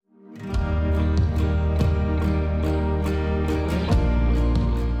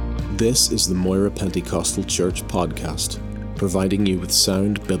This is the Moira Pentecostal Church podcast, providing you with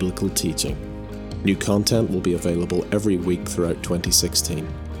sound biblical teaching. New content will be available every week throughout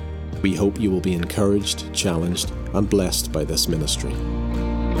 2016. We hope you will be encouraged, challenged, and blessed by this ministry.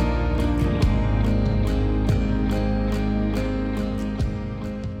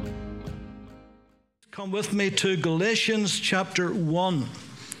 Come with me to Galatians chapter 1.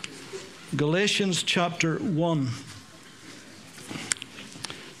 Galatians chapter 1.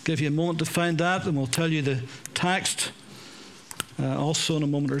 Give you a moment to find that, and we'll tell you the text also in a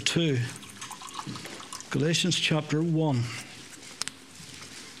moment or two. Galatians chapter 1.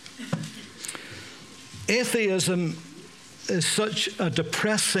 Atheism is such a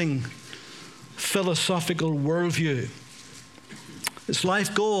depressing philosophical worldview. Its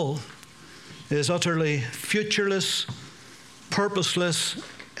life goal is utterly futureless, purposeless,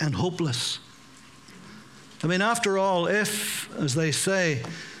 and hopeless. I mean, after all, if, as they say,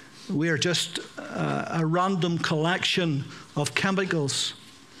 we are just a random collection of chemicals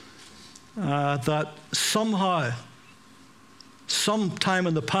that somehow, sometime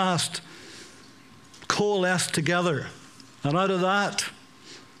in the past, coalesced together, and out of that,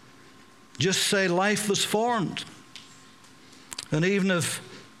 just say life was formed. And even if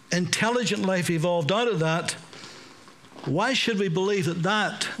intelligent life evolved out of that, why should we believe that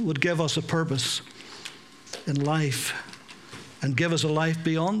that would give us a purpose in life and give us a life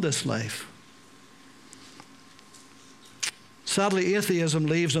beyond this life? Sadly, atheism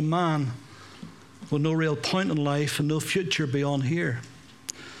leaves a man with no real point in life and no future beyond here.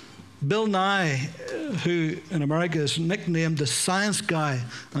 Bill Nye, who in America is nicknamed the science guy,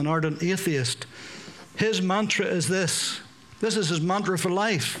 an ardent atheist, his mantra is this. This is his mantra for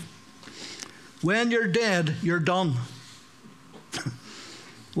life. When you're dead, you're done.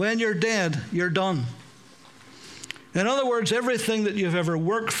 When you're dead, you're done. In other words, everything that you've ever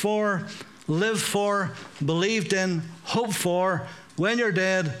worked for, lived for, believed in, hoped for, when you're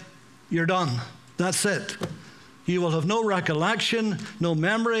dead, you're done. That's it. You will have no recollection, no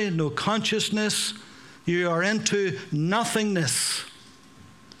memory, no consciousness. You are into nothingness.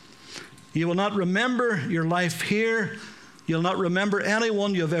 You will not remember your life here. You'll not remember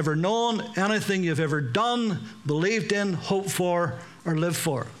anyone you've ever known, anything you've ever done, believed in, hoped for, or lived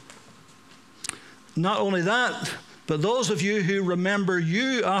for. Not only that, but those of you who remember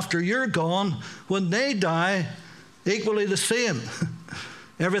you after you're gone, when they die, equally the same.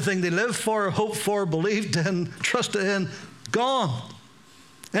 Everything they lived for, hoped for, believed in, trusted in, gone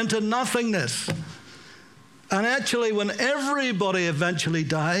into nothingness. And actually, when everybody eventually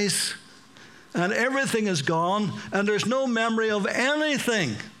dies and everything is gone and there's no memory of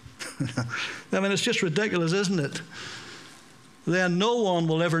anything, I mean, it's just ridiculous, isn't it? Then no one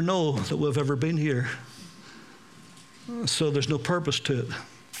will ever know that we've ever been here. So there's no purpose to it.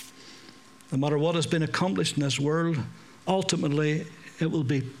 No matter what has been accomplished in this world, ultimately it will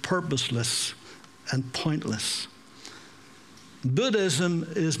be purposeless and pointless. Buddhism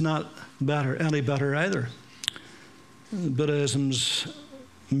is not any better either. Buddhism's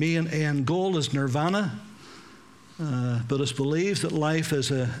main end goal is nirvana. Buddhist believes that life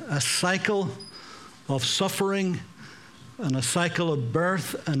is a cycle of suffering and a cycle of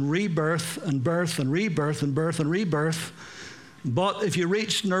birth and rebirth and birth and rebirth and birth and rebirth. But if you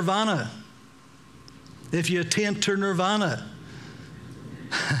reach nirvana, if you attain to nirvana,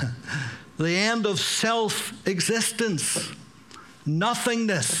 the end of self-existence,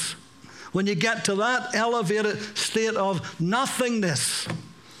 nothingness, when you get to that elevated state of nothingness,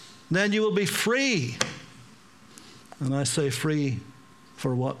 then you will be free. And I say free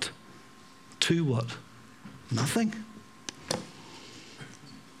for what? To what? Nothing.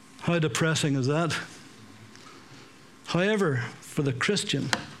 How depressing is that? However, for the Christian,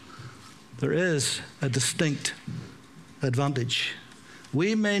 there is a distinct advantage.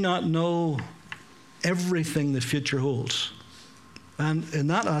 We may not know everything the future holds. And in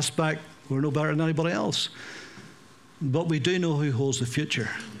that aspect, we're no better than anybody else. But we do know who holds the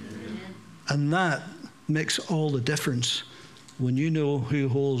future. Amen. And that makes all the difference when you know who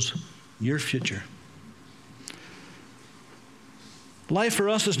holds your future. Life for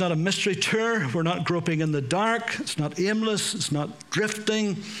us is not a mystery tour. We're not groping in the dark. It's not aimless. It's not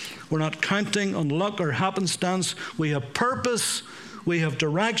drifting. We're not counting on luck or happenstance. We have purpose. We have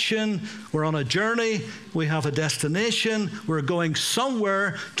direction. We're on a journey. We have a destination. We're going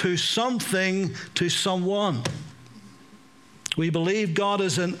somewhere, to something, to someone. We believe God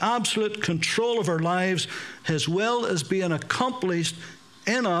is in absolute control of our lives. His will is being accomplished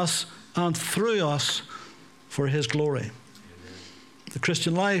in us and through us for His glory. The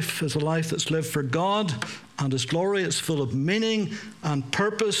Christian life is a life that's lived for God and His glory. It's full of meaning and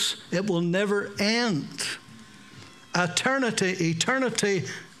purpose. It will never end. Eternity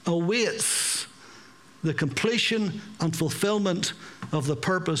awaits the completion and fulfillment of the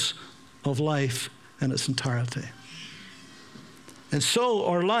purpose of life in its entirety. And so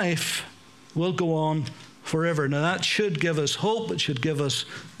our life will go on forever. Now that should give us hope. It should give us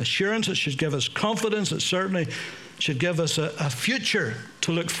assurance. It should give us confidence. It certainly should give us a future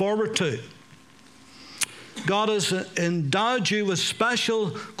to look forward to. God has endowed you with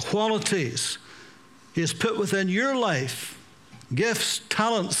special qualities. He has put within your life gifts,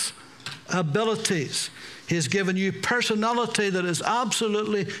 talents, abilities. He has given you personality that is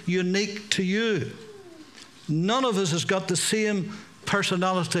absolutely unique to you. None of us has got the same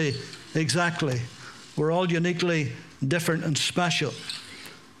personality exactly. We're all uniquely different and special.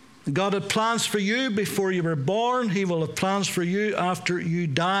 God had plans for you before you were born. He will have plans for you after you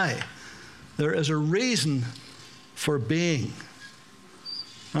die. There is a reason for being.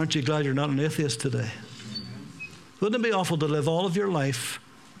 Aren't you glad you're not an atheist today? Wouldn't it be awful to live all of your life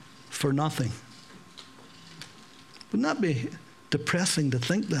for nothing? Wouldn't that be depressing to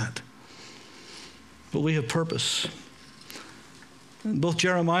think that? But we have purpose. And both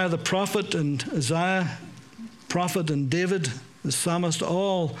Jeremiah the prophet and Isaiah prophet and David the psalmist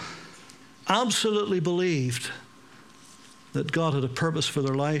all absolutely believed that God had a purpose for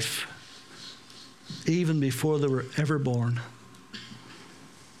their life even before they were ever born.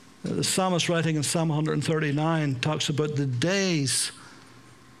 The psalmist, writing in Psalm 139, talks about the days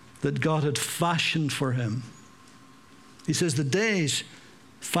that God had fashioned for him. He says, the days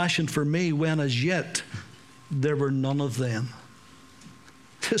fashioned for me when as yet there were none of them.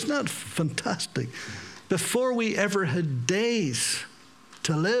 Isn't that fantastic? Before we ever had days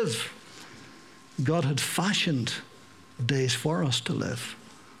to live, God had fashioned days for us to live.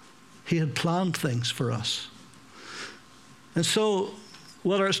 He had planned things for us. And so,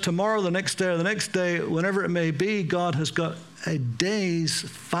 whether it's tomorrow, the next day, or the next day, whenever it may be, God has got a days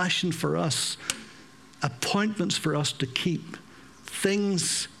fashioned for us, appointments for us to keep,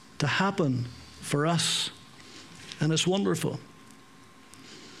 things to happen for us. And it's wonderful.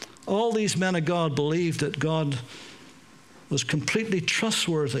 All these men of God believed that God was completely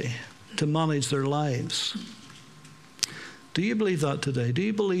trustworthy to manage their lives. Do you believe that today? Do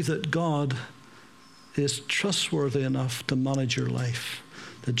you believe that God is trustworthy enough to manage your life?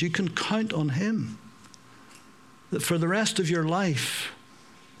 That you can count on Him? That for the rest of your life,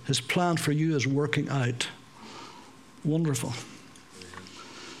 His plan for you is working out? Wonderful.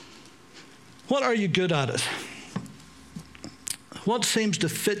 What are you good at it? What seems to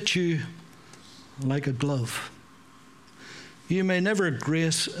fit you like a glove? You may never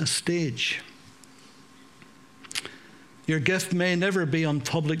grace a stage. Your gift may never be on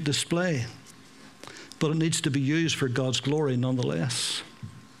public display, but it needs to be used for God's glory nonetheless.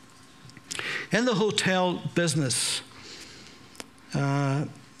 In the hotel business and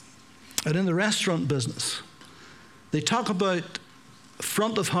in the restaurant business, they talk about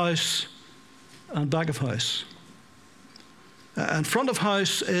front of house and back of house. And front of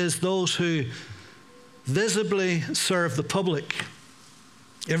house is those who visibly serve the public.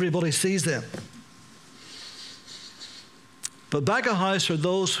 Everybody sees them. But back of house are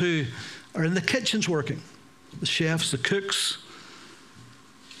those who are in the kitchens working. The chefs, the cooks,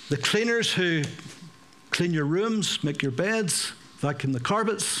 the cleaners who clean your rooms, make your beds, vacuum the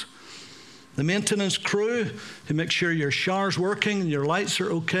carpets, the maintenance crew who make sure your shower's working and your lights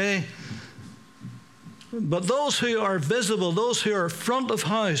are okay. But those who are visible, those who are front of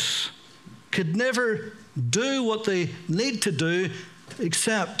house, could never do what they need to do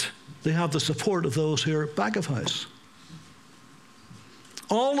except they have the support of those who are back of house.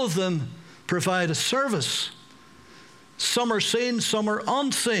 All of them provide a service. Some are seen, some are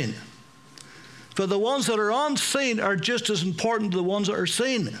unseen. But the ones that are unseen are just as important to the ones that are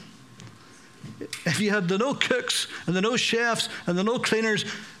seen. If you had the no cooks and the no chefs and the no cleaners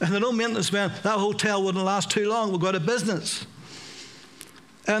and the no maintenance men, that hotel wouldn't last too long. We'll go out of business.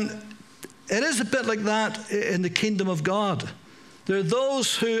 And it is a bit like that in the kingdom of God. There are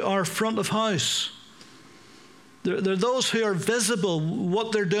those who are front of house. There are those who are visible.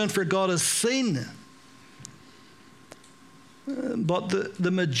 What they're doing for God is seen. But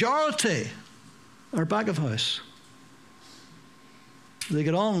the majority are back of house. They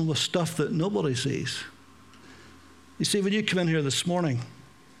get on with stuff that nobody sees. You see, when you come in here this morning,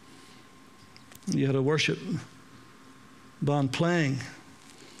 you had a worship band playing.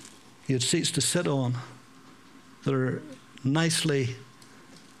 You had seats to sit on that are nicely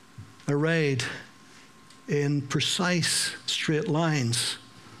arrayed in precise straight lines.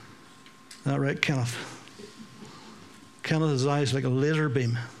 Is that right, Kenneth? Kenneth's eyes like a laser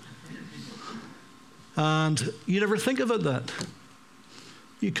beam. And you never think about that.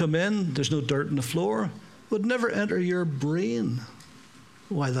 You come in, there's no dirt on the floor. It would never enter your brain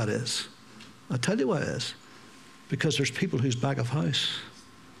why that is. I'll tell you why it is. Because there's people who's back of house.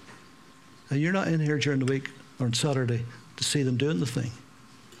 And you're not in here during the week or on Saturday to see them doing the thing.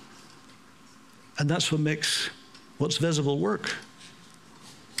 And that's what makes what's visible work.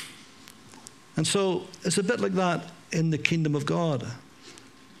 And so it's a bit like that in the kingdom of God.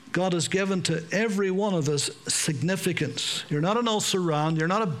 God has given to every one of us significance. You're not an also-ran, you're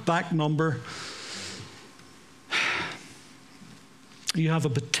not a back number. You have a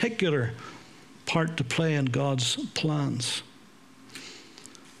particular part to play in God's plans.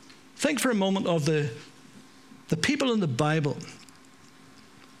 Think for a moment of the people in the Bible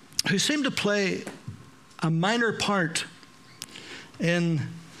who seem to play a minor part in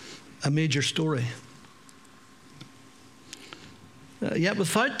a major story. Yet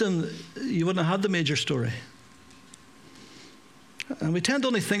without them, you wouldn't have had the major story. And we tend to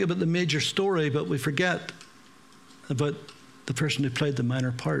only think about the major story, but we forget about the person who played the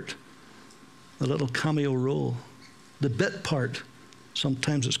minor part, the little cameo role, the bit part,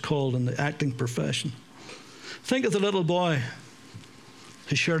 sometimes it's called in the acting profession. Think of the little boy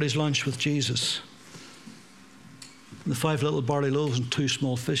who shared his lunch with Jesus. The 5 little barley loaves and 2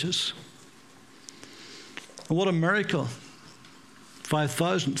 small fishes. And what a miracle.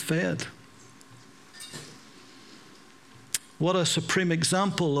 5,000 fed. What a supreme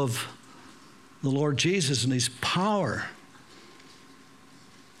example of the Lord Jesus and his power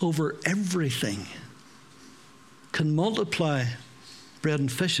over everything. Can multiply bread and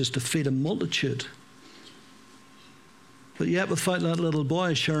fishes to feed a multitude. But yet without that little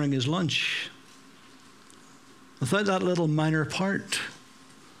boy sharing his lunch, without that little minor part,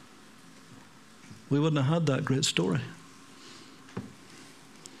 we wouldn't have had that great story.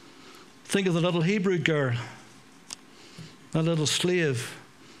 Think of the little Hebrew girl, that little slave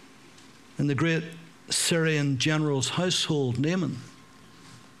in the great Syrian general's household, Naaman,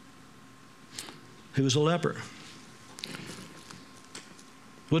 who was a leper.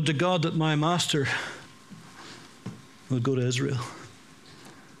 Would to God that my master would go to Israel.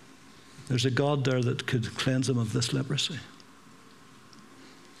 There's a God there that could cleanse him of this leprosy.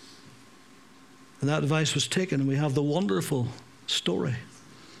 And that advice was taken, and we have the wonderful story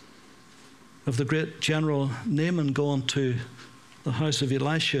of the great general Naaman going to the house of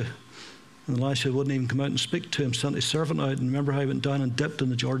Elisha, and Elisha wouldn't even come out and speak to him, sent his servant out, and remember how he went down and dipped in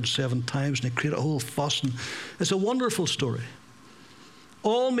the Jordan 7 times, and he created a whole fuss. And it's a wonderful story,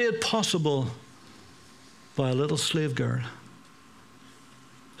 all made possible by a little slave girl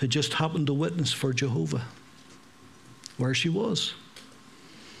who just happened to witness for Jehovah where she was.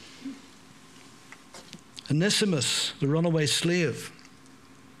 Onesimus, the runaway slave,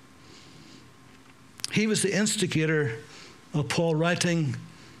 he was the instigator of Paul writing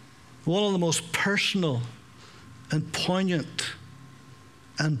one of the most personal and poignant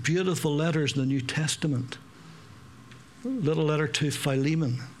and beautiful letters in the New Testament. A little letter to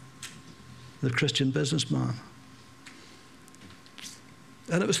Philemon, the Christian businessman.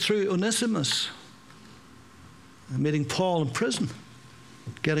 And it was through Onesimus meeting Paul in prison,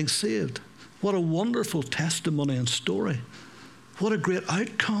 getting saved. What a wonderful testimony and story. What a great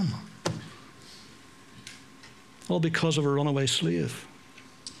outcome. All because of a runaway slave.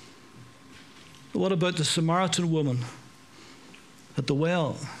 But what about the Samaritan woman at the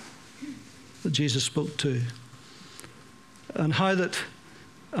well that Jesus spoke to? And how that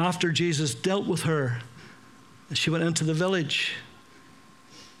after Jesus dealt with her, she went into the village.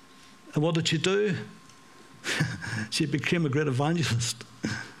 And what did she do? She became a great evangelist.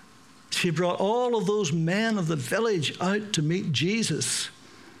 She brought all of those men of the village out to meet Jesus,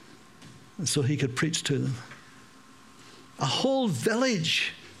 and so he could preach to them. A whole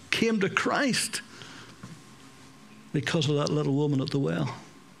village came to Christ because of that little woman at the well.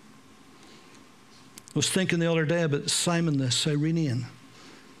 I was thinking the other day about Simon the Cyrenian.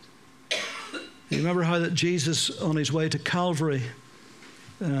 You remember how that Jesus, on his way to Calvary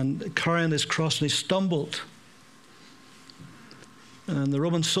and carrying his cross, and he stumbled. And the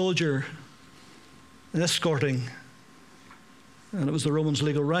Roman soldier escorting, and it was the Romans'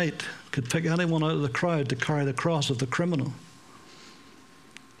 legal right, could pick anyone out of the crowd to carry the cross of the criminal.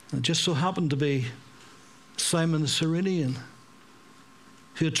 And it just so happened to be Simon the Cyrenian,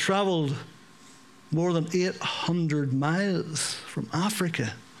 who had traveled more than 800 miles from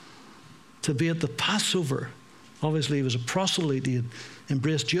Africa to be at the Passover. Obviously, he was a proselyte. He had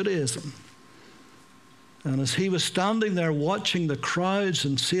embraced Judaism. And as he was standing there watching the crowds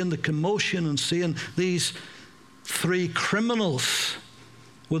and seeing the commotion and seeing these 3 criminals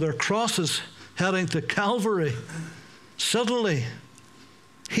with their crosses heading to Calvary. Suddenly,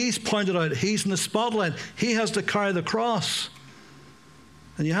 he's pointed out, he's in the spotlight, he has to carry the cross.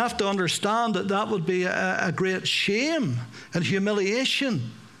 And you have to understand that that would be a great shame and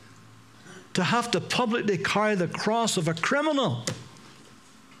humiliation to have to publicly carry the cross of a criminal.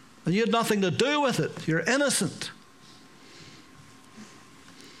 And you had nothing to do with it. You're innocent.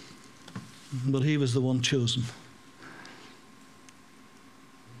 But he was the one chosen.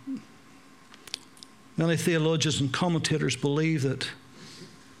 Many theologians and commentators believe that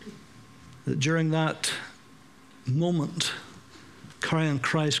during that moment, carrying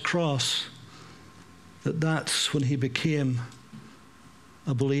Christ's cross, that's when he became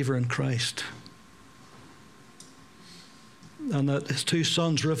a believer in Christ. And that his 2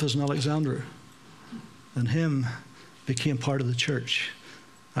 sons, Rufus and Alexander, and him became part of the church.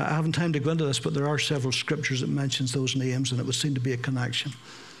 I haven't time to go into this, but there are several scriptures that mentions those names, and it would seem to be a connection.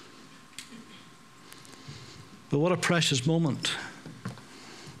 But what a precious moment.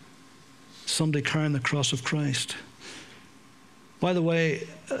 Somebody carrying the cross of Christ. By the way,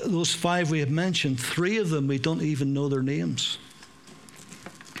 those 5 we have mentioned, 3 of them we don't even know their names.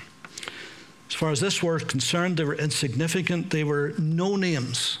 As far as this word concerned, they were insignificant. They were no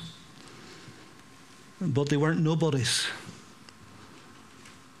names. But they weren't nobodies.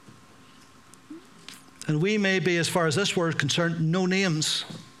 And we may be, as far as this word is concerned, no names.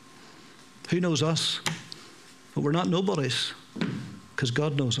 Who knows us? But we're not nobodies, because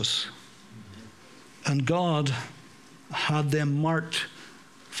God knows us. And God had them marked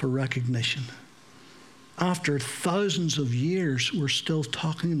for recognition. After thousands of years, we're still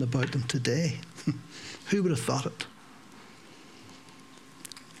talking about them today. Who would have thought it?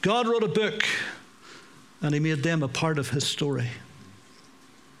 God wrote a book, and he made them a part of his story.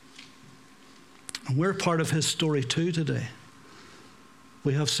 And we're part of his story too today.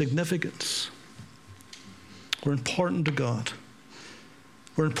 We have significance. We're important to God.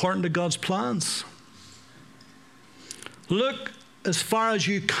 We're important to God's plans. Look as far as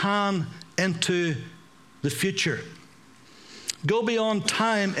you can into the future. Go beyond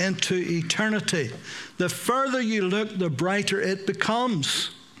time into eternity. The further you look, the brighter it becomes.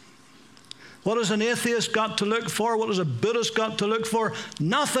 What has an atheist got to look for? What has a Buddhist got to look for?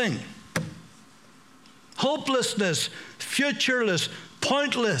 Nothing. Hopelessness, futureless,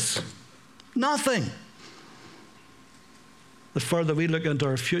 pointless. Nothing. The further we look into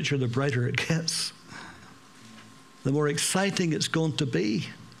our future, the brighter it gets. The more exciting it's going to be.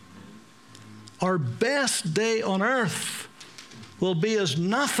 Our best day on earth will be as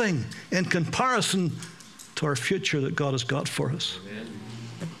nothing in comparison to our future that God has got for us.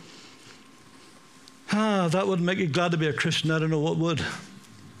 Amen. That would make you glad to be a Christian. I don't know what would.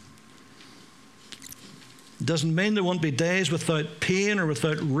 It doesn't mean there won't be days without pain or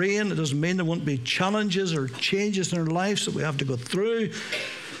without rain. It doesn't mean there won't be challenges or changes in our lives that we have to go through.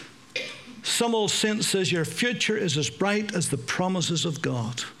 Some old saint says your future is as bright as the promises of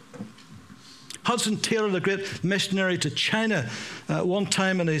God. Hudson Taylor, the great missionary to China, one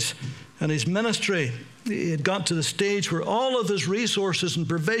time in his ministry, he had got to the stage where all of his resources and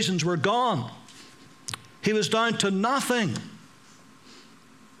provisions were gone. He was down to nothing.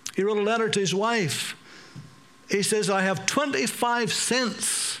 He wrote a letter to his wife. He says, I have 25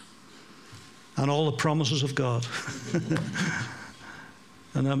 cents and all the promises of God.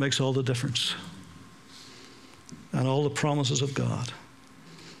 And that makes all the difference. And all the promises of God.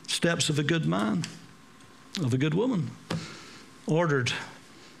 Steps of a good man, of a good woman, ordered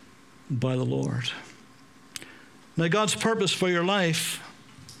by the Lord. Now, God's purpose for your life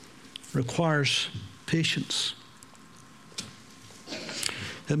requires patience.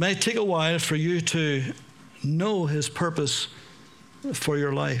 It may take a while for you to know his purpose for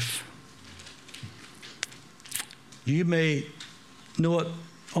your life. You may know it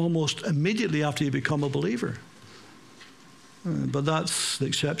almost immediately after you become a believer. But that's the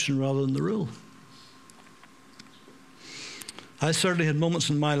exception rather than the rule. I certainly had moments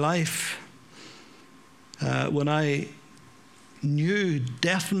in my life when I knew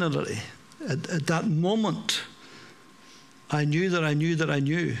definitely, at that moment, I knew that I knew that I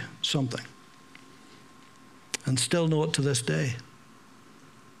knew something. And still know it to this day.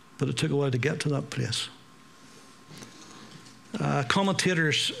 But it took a while to get to that place.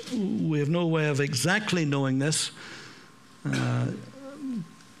 Commentators, we have no way of exactly knowing this,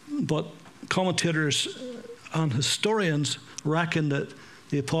 but commentators and historians reckon that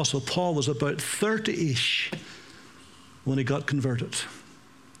the Apostle Paul was about 30-ish when he got converted.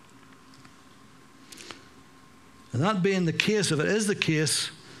 And that being the case, if it is the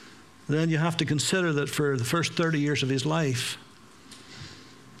case, then you have to consider that for the first 30 years of his life,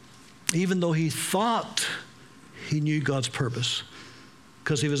 even though he thought he knew God's purpose,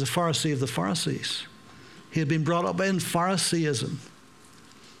 because he was a Pharisee of the Pharisees, he had been brought up in Phariseeism.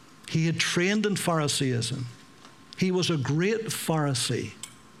 He had trained in Phariseeism. He was a great Pharisee.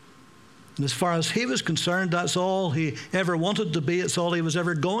 And as far as he was concerned, that's all he ever wanted to be. It's all he was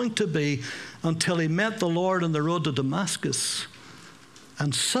ever going to be until he met the Lord on the road to Damascus.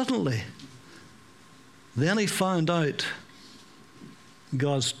 And suddenly, then he found out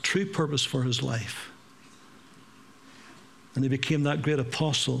God's true purpose for his life. And he became that great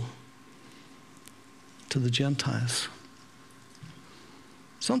apostle to the Gentiles.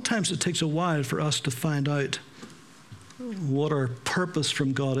 Sometimes it takes a while for us to find out what our purpose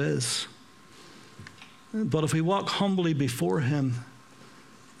from God is. But if we walk humbly before him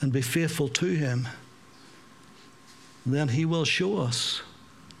and be faithful to him, then he will show us.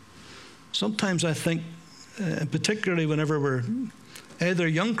 Sometimes I think, particularly whenever we're either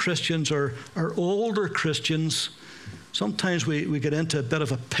young Christians or older Christians, sometimes we get into a bit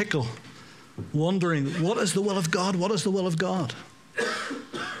of a pickle, wondering, what is the will of God? What is the will of God?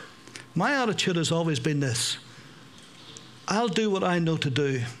 My attitude has always been this: I'll do what I know to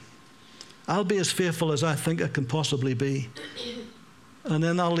do. I'll be as faithful as I think I can possibly be. And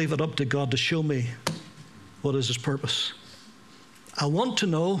then I'll leave it up to God to show me what is his purpose. I want to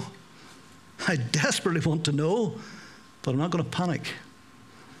know. I desperately want to know, but I'm not going to panic.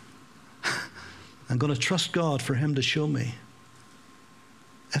 I'm going to trust God for him to show me.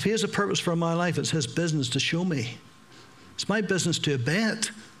 If he has a purpose for my life, it's his business to show me. It's my business to obey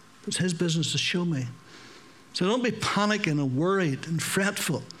it. It's his business to show me. So don't be panicking and worried and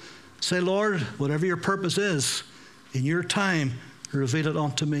fretful. Say, Lord, whatever your purpose is, in your time, reveal it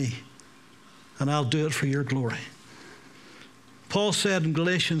unto me, and I'll do it for your glory. Paul said in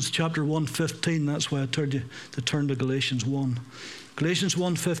Galatians chapter 1:15, that's why I told you to turn to Galatians 1. Galatians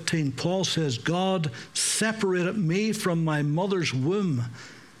 1:15, Paul says, God separated me from my mother's womb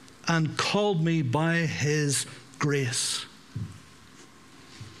and called me by his grace.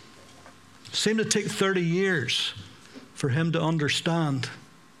 It seemed to take 30 years for him to understand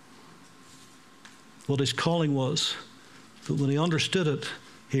what his calling was. But when he understood it,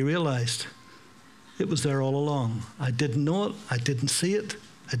 he realized it was there all along. I didn't know it. I didn't see it.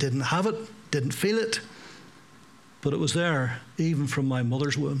 I didn't have it. Didn't feel it. But it was there even from my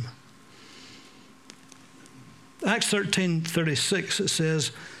mother's womb. Acts 13:36, it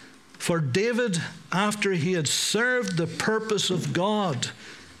says, for David, after he had served the purpose of God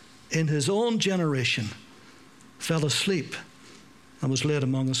in his own generation, fell asleep and was laid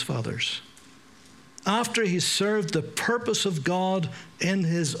among his fathers. After he served the purpose of God in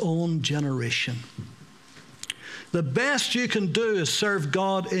his own generation. The best you can do is serve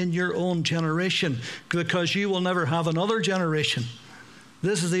God in your own generation, because you will never have another generation.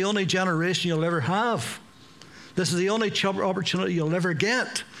 This is the only generation you'll ever have. This is the only opportunity you'll ever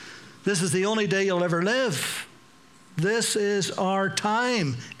get. This is the only day you'll ever live. This is our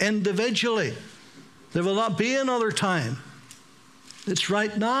time individually. There will not be another time. It's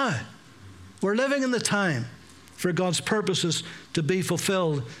right now. We're living in the time for God's purposes to be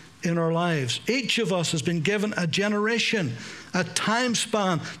fulfilled in our lives. Each of us has been given a generation, a time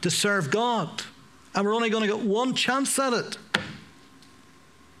span to serve God. And we're only going to get one chance at it.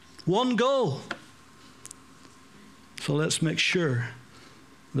 One go. So let's make sure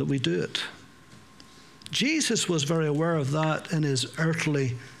that we do it. Jesus was very aware of that in his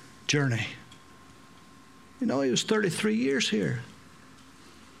earthly journey. You know, he was 33 years here.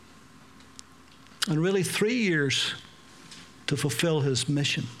 And really 3 years to fulfill his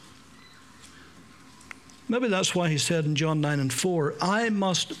mission. Maybe that's why he said in John 9:4, I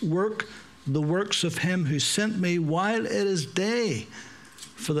must work the works of him who sent me while it is day,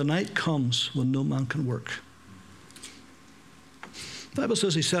 for the night comes when no man can work. The Bible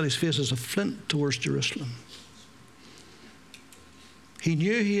says he set his face as a flint towards Jerusalem. He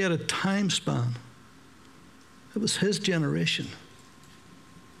knew he had a time span. It was his generation.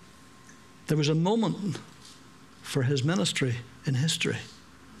 There was a moment for his ministry in history,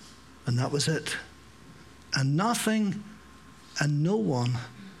 and that was it. And nothing and no one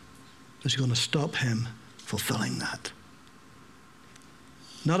is going to stop him fulfilling that.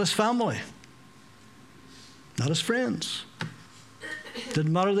 Not his family, not his friends.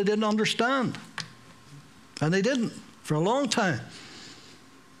 Didn't matter, they didn't understand. And they didn't for a long time.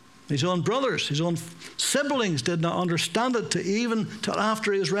 His own brothers, his own siblings did not understand it till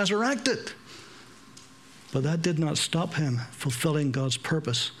after he was resurrected. But that did not stop him fulfilling God's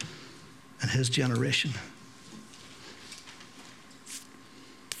purpose in his generation.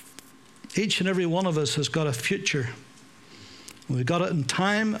 Each and every one of us has got a future. We've got it in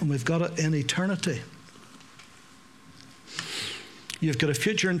time and we've got it in eternity. You've got a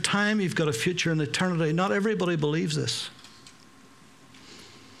future in time, you've got a future in eternity. Not everybody believes this.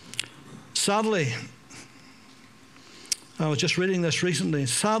 Sadly, I was just reading this recently.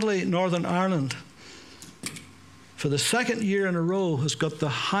 Sadly, Northern Ireland, for the second year in a row, has got the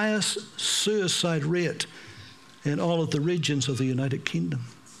highest suicide rate in all of the regions of the United Kingdom.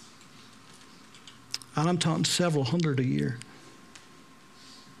 And I'm talking several hundred a year.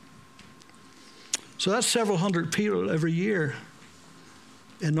 So that's several hundred people every year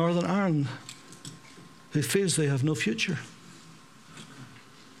in Northern Ireland who feels they have no future,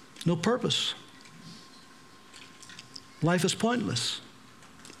 no purpose. Life is pointless.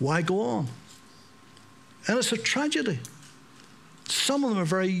 Why go on? And it's a tragedy. Some of them are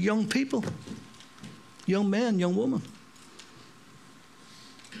very young people, young men, young women.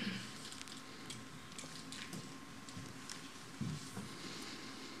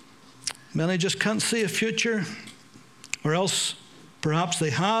 Many just can't see a future, or else perhaps they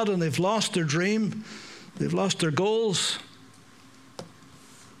had and they've lost their dream, they've lost their goals,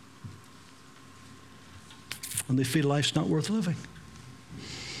 and they feel life's not worth living.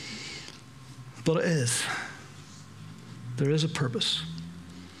 But it is. There is a purpose.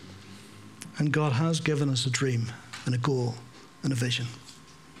 And God has given us a dream and a goal and a vision.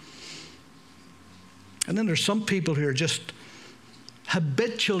 And then there's some people who are just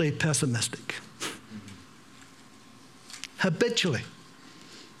habitually pessimistic. Habitually.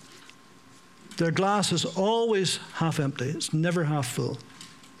 Their glass is always half empty. It's never half full.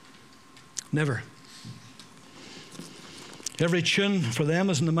 Never. Every tune for them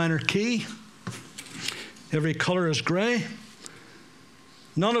is in the minor key. Every color is gray.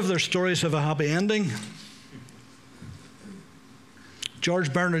 None of their stories have a happy ending.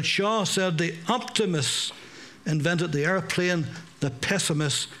 George Bernard Shaw said the optimists invented the airplane, the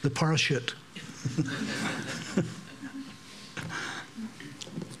pessimists the parachute.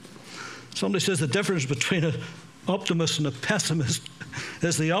 Somebody says the difference between an optimist and a pessimist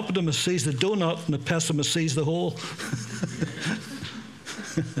is the optimist sees the donut and the pessimist sees the hole.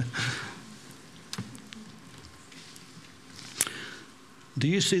 Do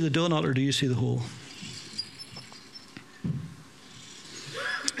you see the donut or do you see the hole?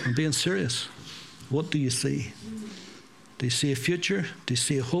 I'm being serious. What do you see? Do you see a future? Do you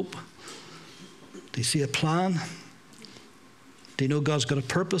see a hope? Do you see a plan? Do you know God's got a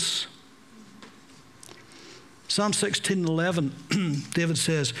purpose? Psalm 16:11, David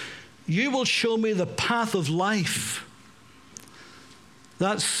says, "You will show me the path of life."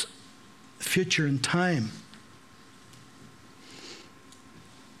 That's future and time.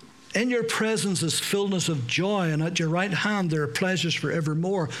 In your presence is fullness of joy, and at your right hand there are pleasures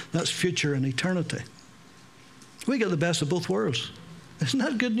forevermore. That's future and eternity. We get the best of both worlds. Isn't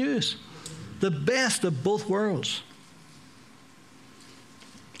that good news? The best of both worlds.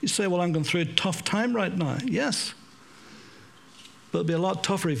 You say, well, I'm going through a tough time right now. Yes. But it'd be a lot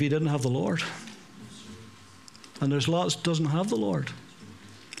tougher if you didn't have the Lord. And there's lots that doesn't have the Lord.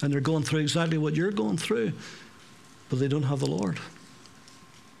 And they're going through exactly what you're going through, but they don't have the Lord.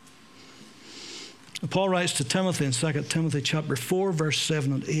 Paul writes to Timothy in 2 Timothy chapter 4, verse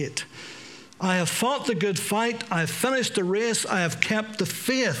 7 and 8. I have fought the good fight. I have finished the race. I have kept the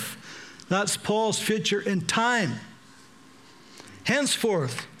faith. That's Paul's future in time.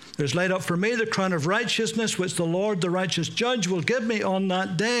 Henceforth, there's laid up for me the crown of righteousness, which the Lord, the righteous judge, will give me on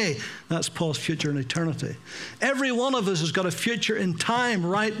that day. That's Paul's future in eternity. Every one of us has got a future in time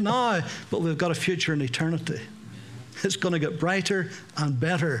right now, but we've got a future in eternity. It's going to get brighter and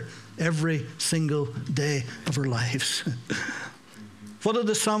better every single day of our lives. What did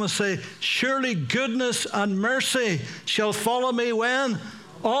the psalmist say? Surely goodness and mercy shall follow me when?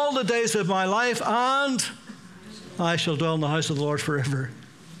 All the days of my life, and I shall dwell in the house of the Lord forever.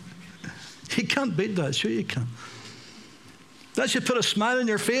 You can't beat that. Sure you can. That should put a smile on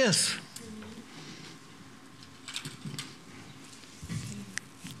your face.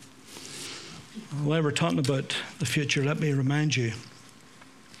 While we're talking about the future, let me remind you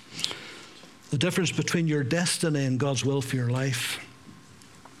the difference between your destiny and God's will for your life.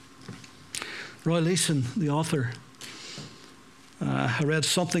 Roy Leeson, the author, I read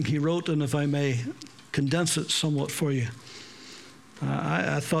something he wrote, and if I may condense it somewhat for you,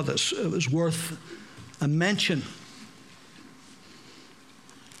 I thought that it was worth a mention.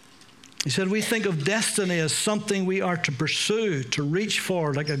 He said, we think of destiny as something we are to pursue, to reach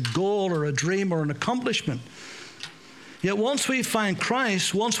for, like a goal or a dream or an accomplishment. Yet once we find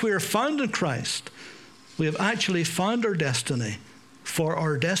Christ, once we are found in Christ, we have actually found our destiny for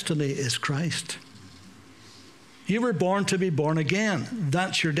our destiny is Christ. You were born to be born again.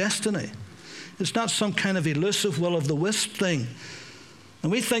 That's your destiny. It's not some kind of elusive will-o'-the-wisp thing.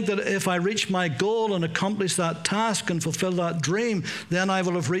 And we think that if I reach my goal and accomplish that task and fulfill that dream, then I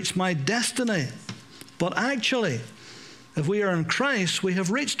will have reached my destiny. But actually, if we are in Christ, we have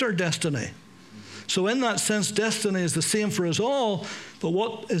reached our destiny. So in that sense, destiny is the same for us all, but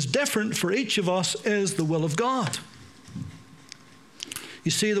what is different for each of us is the will of God. You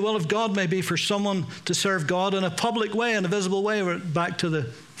see, the will of God may be for someone to serve God in a public way, in a visible way, back to the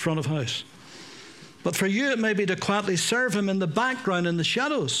front of house. But for you, it may be to quietly serve him in the background, in the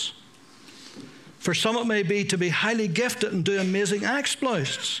shadows. For some, it may be to be highly gifted and do amazing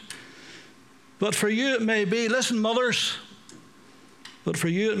exploits. But for you, it may be, listen, mothers, but for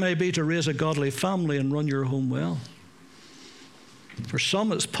you, it may be to raise a godly family and run your home well. For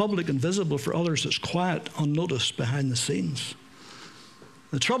some, it's public and visible. For others, it's quiet, unnoticed behind the scenes.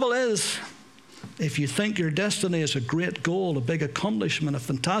 The trouble is, if you think your destiny is a great goal, a big accomplishment, a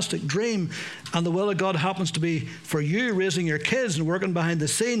fantastic dream, and the will of God happens to be for you raising your kids and working behind the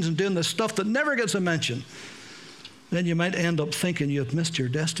scenes and doing the stuff that never gets a mention, then you might end up thinking you've missed your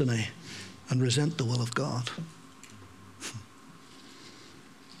destiny and resent the will of God.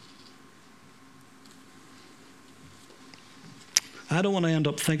 I don't want to end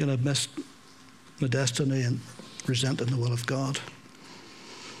up thinking I've missed my destiny and resenting the will of God.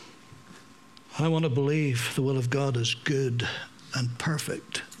 I want to believe the will of God is good and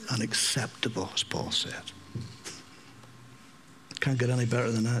perfect and acceptable, as Paul said. Can't get any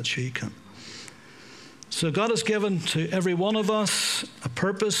better than that. She can't. So God has given to every one of us a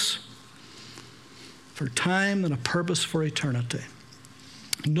purpose for time and a purpose for eternity.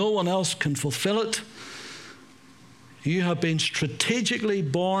 No one else can fulfill it. You have been strategically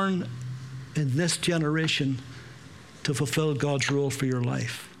born in this generation to fulfill God's role for your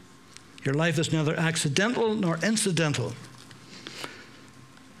life. Your life is neither accidental nor incidental.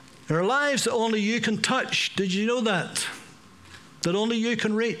 There are lives that only you can touch. Did you know that? That only you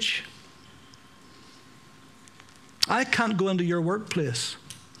can reach. I can't go into your workplace.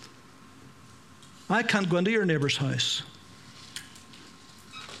 I can't go into your neighbor's house.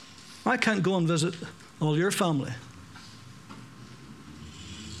 I can't go and visit all your family.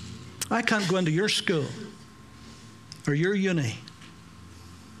 I can't go into your school or your uni.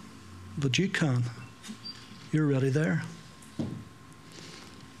 But you can. You're already there.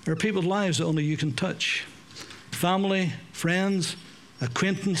 There are people's lives that only you can touch. Family, friends,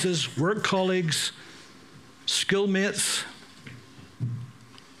 acquaintances, work colleagues, schoolmates.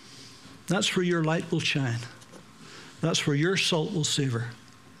 That's where your light will shine. That's where your salt will savor.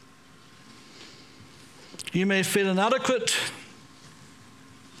 You may feel inadequate,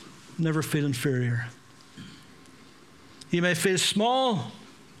 never feel inferior. You may feel small,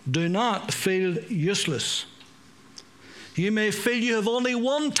 do not feel useless. You may feel you have only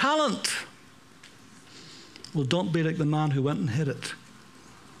one talent. Well, don't be like the man who went and hid it.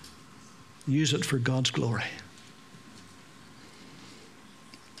 Use it for God's glory.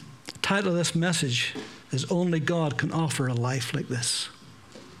 The title of this message is Only God Can Offer a Life Like This.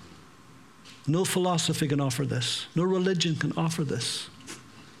 No philosophy can offer this. No religion can offer this.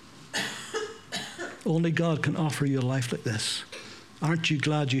 Only God can offer you a life like this. Aren't you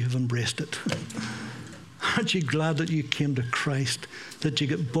glad you have embraced it? Aren't you glad that you came to Christ, that you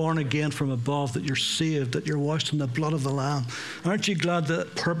get born again from above, that you're saved, that you're washed in the blood of the Lamb? Aren't you glad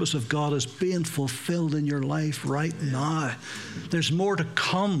that the purpose of God is being fulfilled in your life right now? There's more to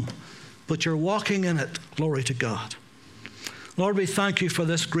come, but you're walking in it. Glory to God. Lord, we thank you for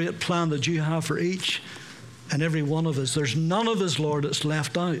this great plan that you have for each and every one of us. There's none of us, Lord, that's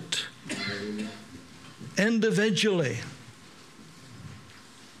left out. Individually,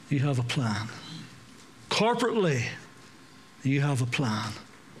 you have a plan. Corporately, you have a plan.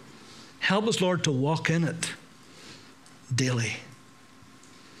 Help us, Lord, to walk in it daily.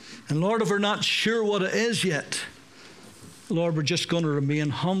 And Lord, if we're not sure what it is yet, Lord, we're just going to remain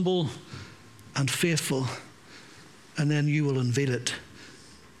humble and faithful, and then you will unveil it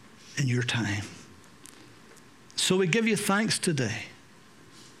in your time. So we give you thanks today.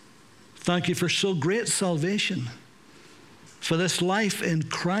 Thank you for so great salvation, for this life in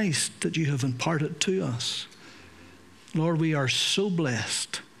Christ that you have imparted to us. Lord, we are so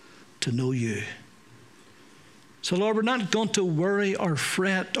blessed to know you. So, Lord, we're not going to worry or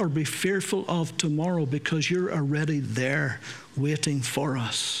fret or be fearful of tomorrow, because you're already there waiting for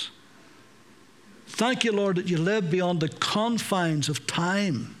us. Thank you, Lord, that you live beyond the confines of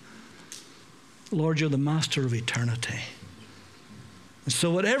time. Lord, you're the master of eternity. And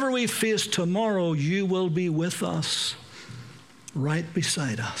so whatever we face tomorrow, you will be with us. right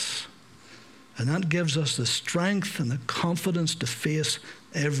beside us. And that gives us the strength and the confidence to face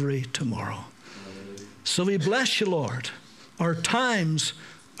every tomorrow. So we bless you, Lord. Our times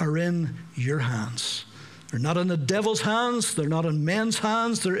are in your hands. They're not in the devil's hands. They're not in men's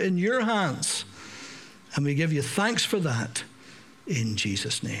hands. They're in your hands. And we give you thanks for that in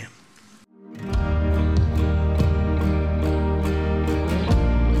Jesus' name.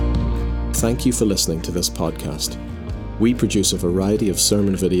 Thank you for listening to this podcast. We produce a variety of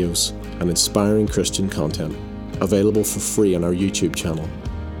sermon videos and inspiring Christian content available for free on our YouTube channel.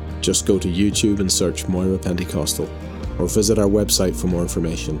 Just go to YouTube and search Moira Pentecostal, or visit our website for more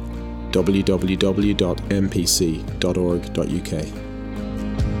information, www.mpc.org.uk.